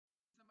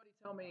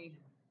Tell me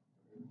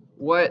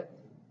what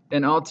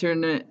an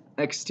alternate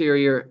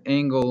exterior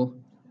angle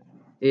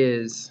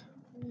is.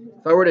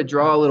 If I were to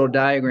draw a little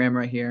diagram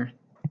right here,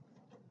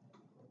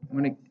 I'm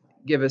going to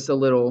give us a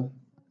little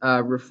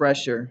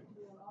refresher.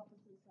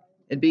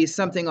 It'd be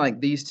something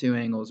like these two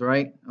angles,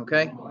 right?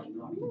 Okay?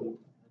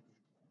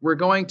 We're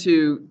going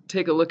to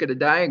take a look at a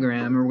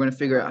diagram and we're going to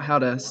figure out how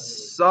to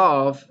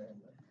solve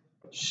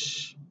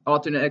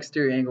alternate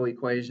exterior angle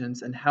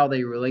equations and how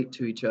they relate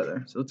to each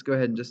other. So let's go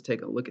ahead and just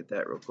take a look at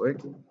that real quick.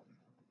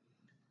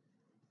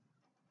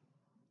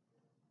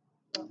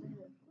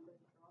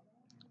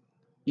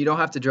 You don't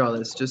have to draw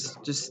this.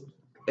 Just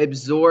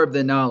absorb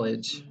the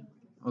knowledge,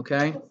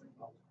 okay?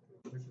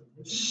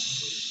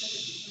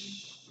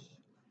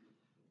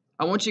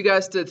 I want you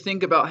guys to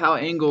think about how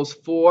angles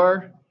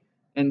 4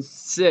 and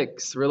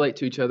 6 relate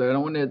to each other. I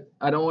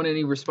don't want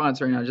any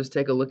response right now. Just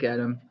take a look at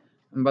them.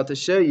 I'm about to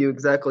show you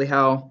exactly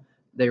how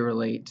they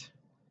relate.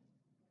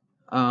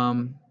 What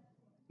I'm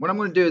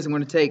going to do is I'm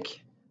going to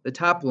take the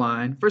top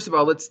line. First of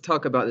all, let's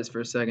talk about this for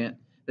a second.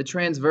 The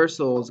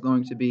transversal is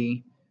going to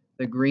be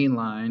the green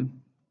line,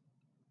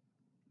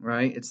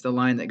 right? It's the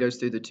line that goes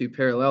through the two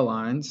parallel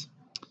lines.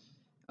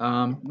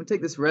 I'm going to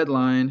take this red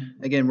line.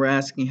 Again, we're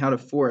asking how do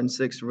 4 and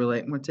 6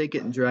 relate. I'm going to take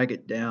it and drag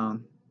it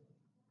down.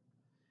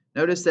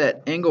 Notice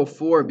that angle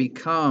 4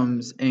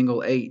 becomes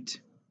angle 8.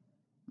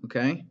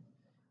 Okay?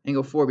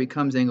 Angle 4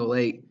 becomes angle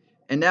 8.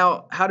 And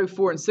now, how do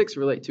 4 and 6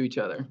 relate to each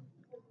other?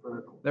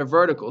 They're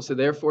vertical, so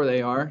therefore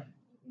they are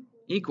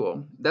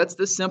equal. That's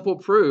the simple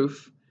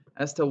proof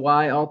as to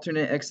why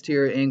alternate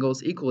exterior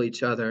angles equal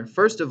each other.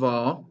 First of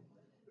all,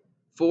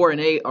 4 and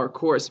 8 are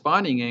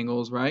corresponding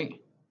angles, right?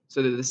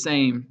 So they're the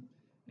same.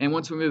 And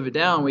once we move it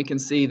down, we can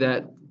see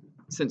that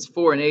since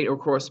 4 and 8 are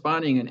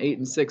corresponding and 8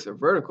 and 6 are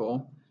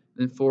vertical,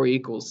 then 4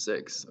 equals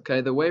 6.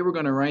 Okay, the way we're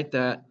going to write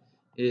that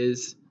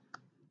is,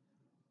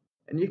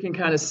 and you can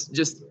kind of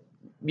just,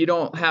 you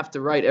don't have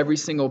to write every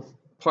single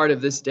part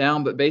of this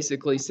down, but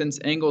basically since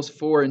angles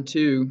 4 and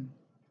 2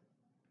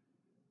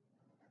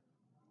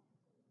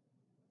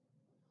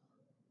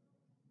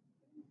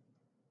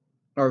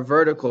 are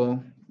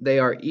vertical, they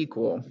are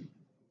equal.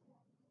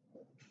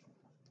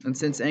 And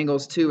since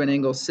angles 2 and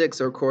angle 6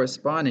 are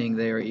corresponding,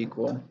 they are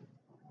equal.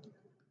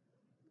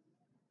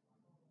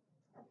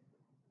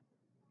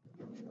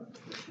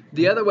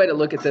 The other way to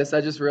look at this, I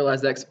just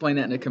realized I explained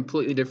that in a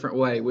completely different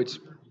way, which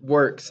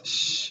works.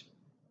 Shh.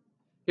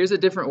 Here's a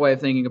different way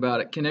of thinking about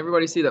it. Can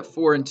everybody see that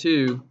 4 and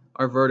 2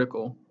 are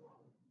vertical?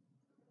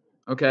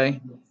 Okay?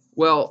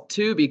 Well,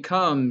 2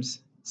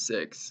 becomes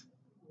 6.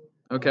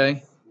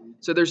 Okay?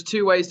 So there's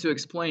two ways to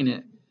explain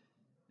it.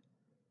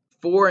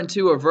 4 and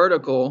 2 are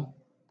vertical,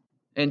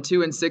 and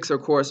 2 and 6 are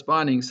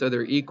corresponding, so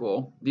they're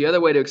equal. The other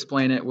way to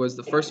explain it was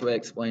the first way I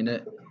explained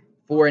it.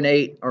 4 and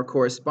 8 are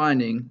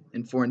corresponding,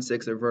 and 4 and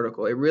 6 are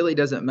vertical. It really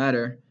doesn't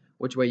matter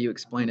which way you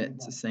explain it.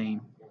 It's the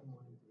same.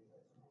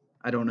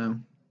 I don't know.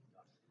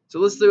 So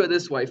let's do it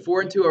this way.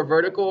 4 and 2 are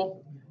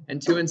vertical, and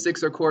 2 and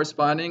 6 are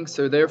corresponding,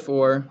 so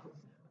therefore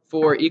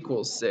 4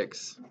 equals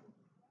 6.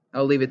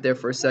 I'll leave it there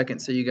for a second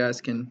so you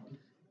guys can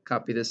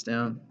copy this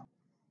down.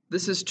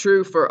 This is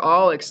true for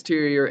all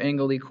exterior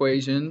angle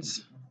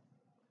equations.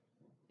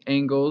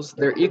 Angles,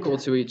 they're equal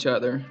to each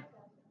other.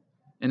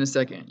 In a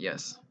second,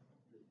 yes.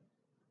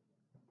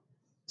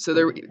 So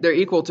they're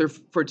equal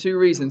for two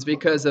reasons,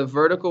 because of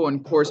vertical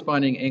and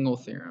corresponding angle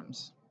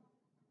theorems.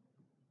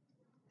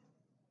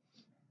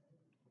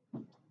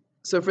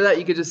 So for that,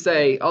 you could just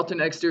say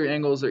alternate exterior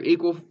angles are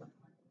equal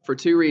for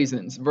two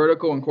reasons,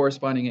 vertical and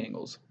corresponding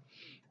angles.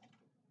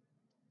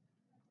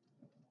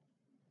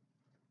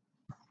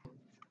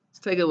 Let's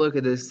take a look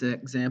at this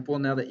example.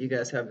 Now that you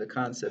guys have the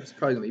concept, it's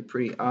probably going to be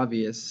pretty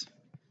obvious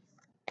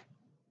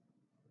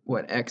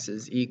what x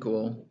is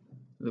equal.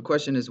 The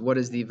question is, what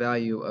is the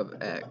value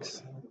of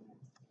x?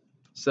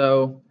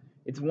 So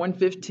it's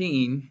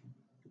 115,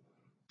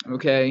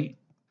 okay?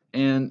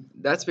 And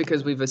that's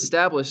because we've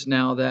established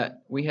now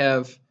that we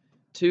have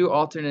two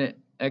alternate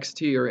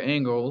exterior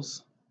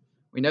angles.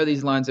 We know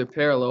these lines are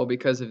parallel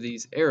because of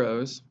these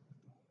arrows.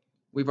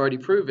 We've already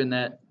proven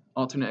that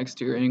alternate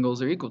exterior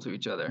angles are equal to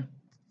each other.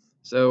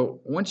 So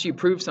once you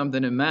prove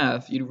something in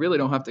math, you really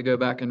don't have to go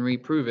back and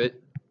reprove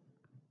it.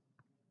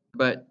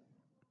 But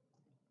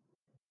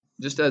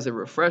just as a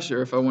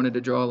refresher, if I wanted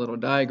to draw a little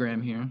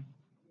diagram here,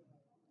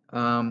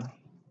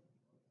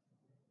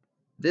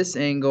 this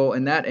angle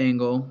and that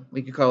angle,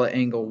 we could call it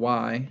angle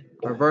y,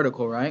 are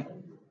vertical, right?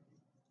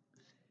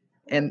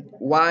 And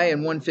y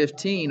and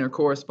 115 are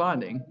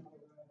corresponding,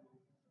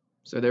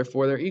 so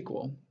therefore they're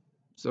equal.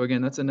 So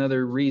again, that's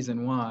another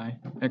reason why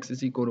x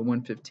is equal to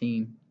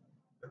 115.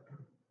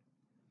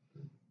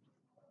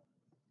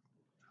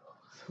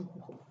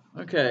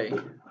 Okay,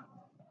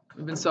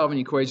 we've been solving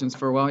equations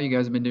for a while. You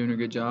guys have been doing a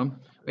good job.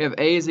 We have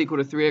a is equal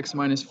to 3x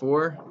minus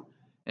 4,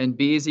 and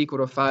b is equal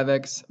to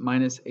 5x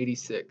minus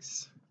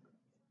 86.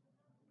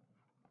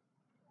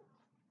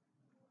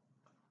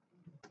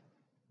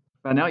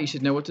 By now you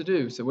should know what to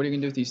do. So what are you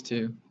going to do with these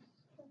two?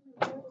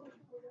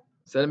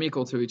 Set them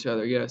equal to each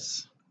other,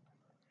 yes.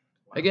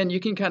 Again, you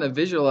can kind of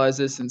visualize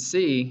this and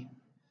see,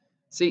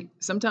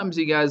 sometimes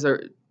you guys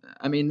are,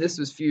 I mean, this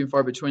was few and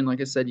far between.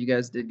 Like I said, you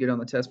guys did good on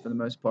the test for the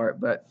most part,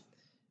 but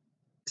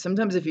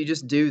sometimes if you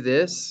just do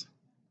this,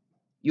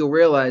 you'll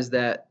realize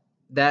that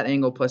that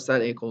angle plus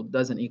that angle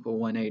doesn't equal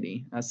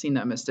 180. I've seen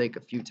that mistake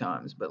a few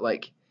times, but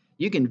like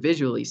you can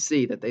visually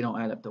see that they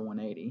don't add up to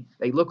 180.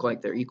 They look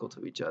like they're equal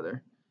to each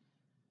other.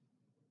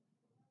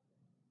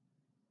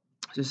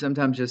 So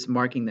sometimes just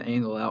marking the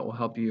angle out will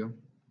help you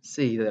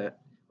see that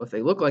if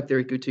they look like they're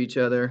equal to each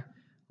other,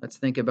 let's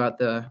think about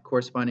the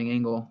corresponding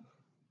angle.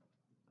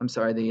 I'm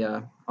sorry,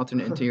 the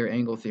alternate interior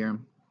angle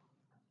theorem.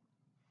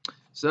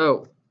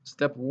 So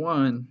step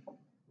 1.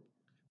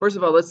 First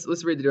of all,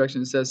 let's read the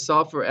directions. It says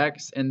solve for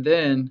x and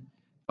then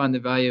find the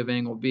value of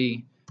angle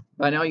B.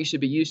 By now you should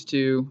be used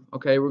to,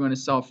 okay, we're going to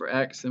solve for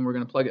x and we're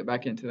going to plug it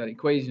back into that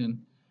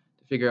equation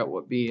to figure out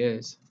what B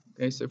is.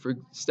 Okay, so for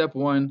step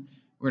 1,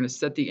 we're going to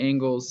set the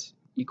angles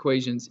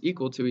equations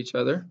equal to each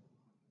other.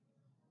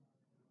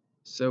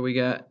 So we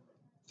got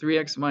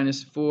 3x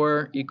minus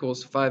 4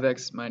 equals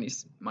 5x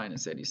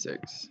minus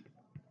 86.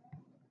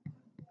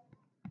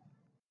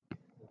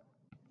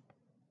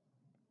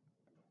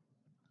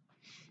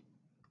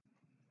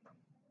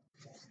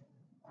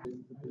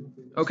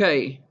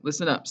 Okay,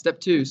 listen up. Step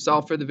 2,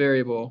 solve for the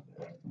variable.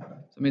 So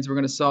it means we're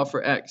going to solve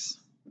for x.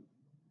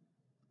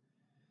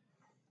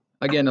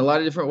 Again, a lot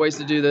of different ways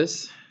to do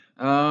this.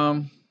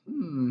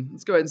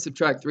 Let's go ahead and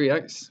subtract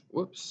 3x.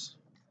 Whoops.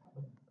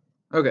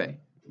 Okay.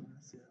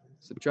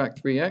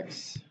 Subtract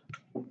 3x.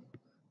 We're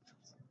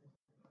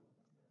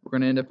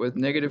going to end up with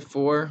negative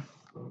 4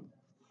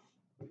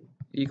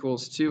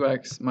 equals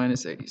 2x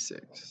minus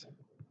 86.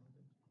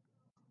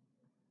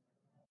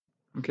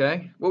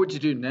 Okay, what would you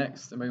do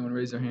next? Somebody want to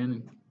raise their hand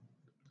and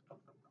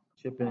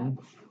chip in?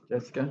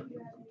 Jessica?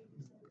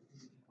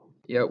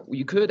 Yeah,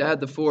 you could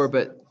add the 4,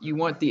 but you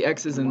want the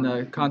x's and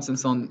the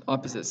constants on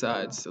opposite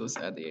sides, so let's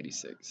add the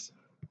 86.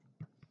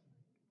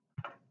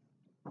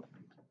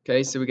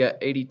 Okay, so we got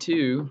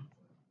 82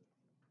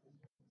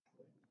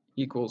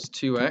 equals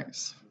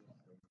 2x.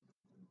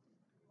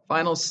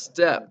 Final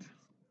step,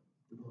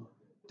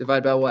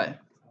 divide by what?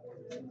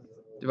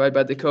 Divide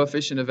by the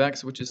coefficient of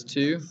x, which is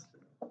 2.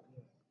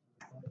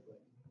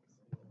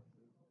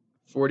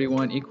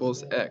 41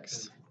 equals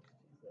x.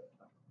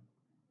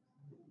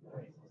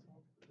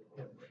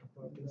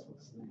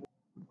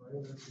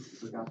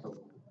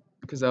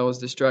 Because I was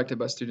distracted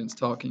by students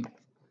talking.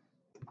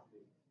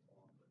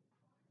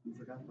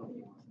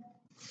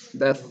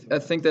 I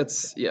think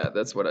that's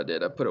what I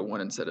did. I put a 1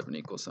 instead of an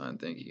equal sign.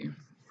 Thank you.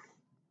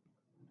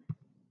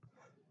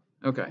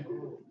 Okay.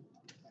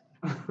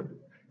 All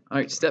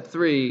right, step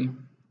 3.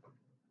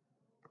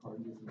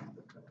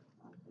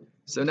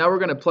 So now we're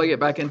going to plug it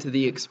back into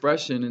the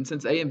expression, and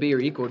since a and b are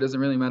equal, it doesn't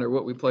really matter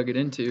what we plug it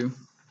into.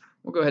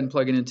 We'll go ahead and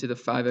plug it into the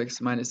 5x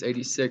minus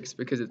 86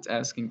 because it's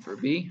asking for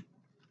b.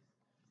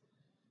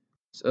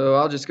 So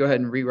I'll just go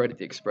ahead and rewrite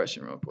the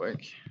expression real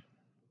quick.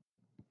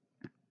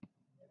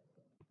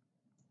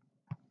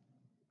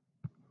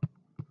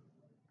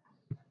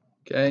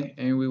 Okay,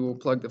 and we will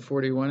plug the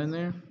 41 in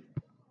there.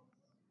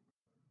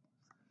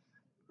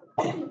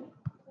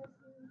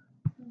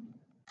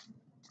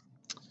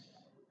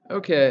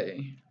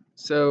 Okay,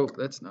 so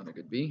that's not a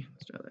good b.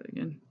 Let's try that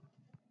again.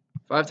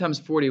 5 times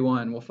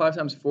 41. Well, 5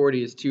 times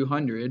 40 is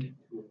 200,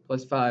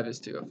 plus 5 is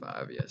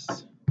 205,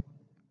 yes.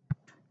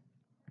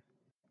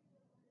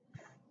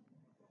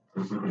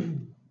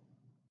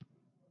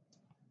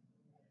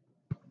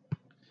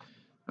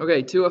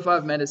 Okay,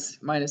 205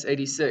 minus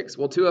 86.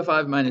 Well,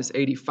 205 minus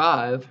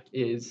 85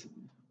 is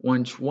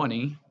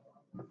 120.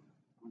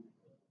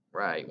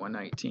 Right,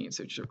 119,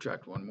 so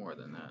subtract 1 more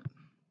than that.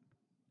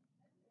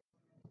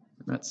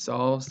 And that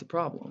solves the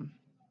problem.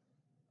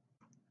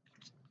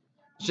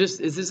 Is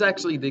this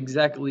actually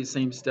exactly the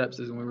same steps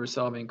as when we were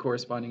solving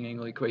corresponding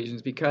angle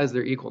equations because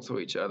they're equal to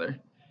each other.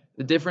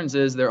 The difference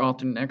is they're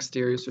alternate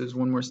exterior, so there's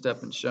one more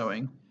step in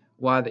showing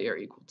why they are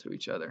equal to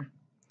each other.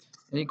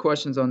 Any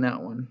questions on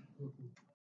that one?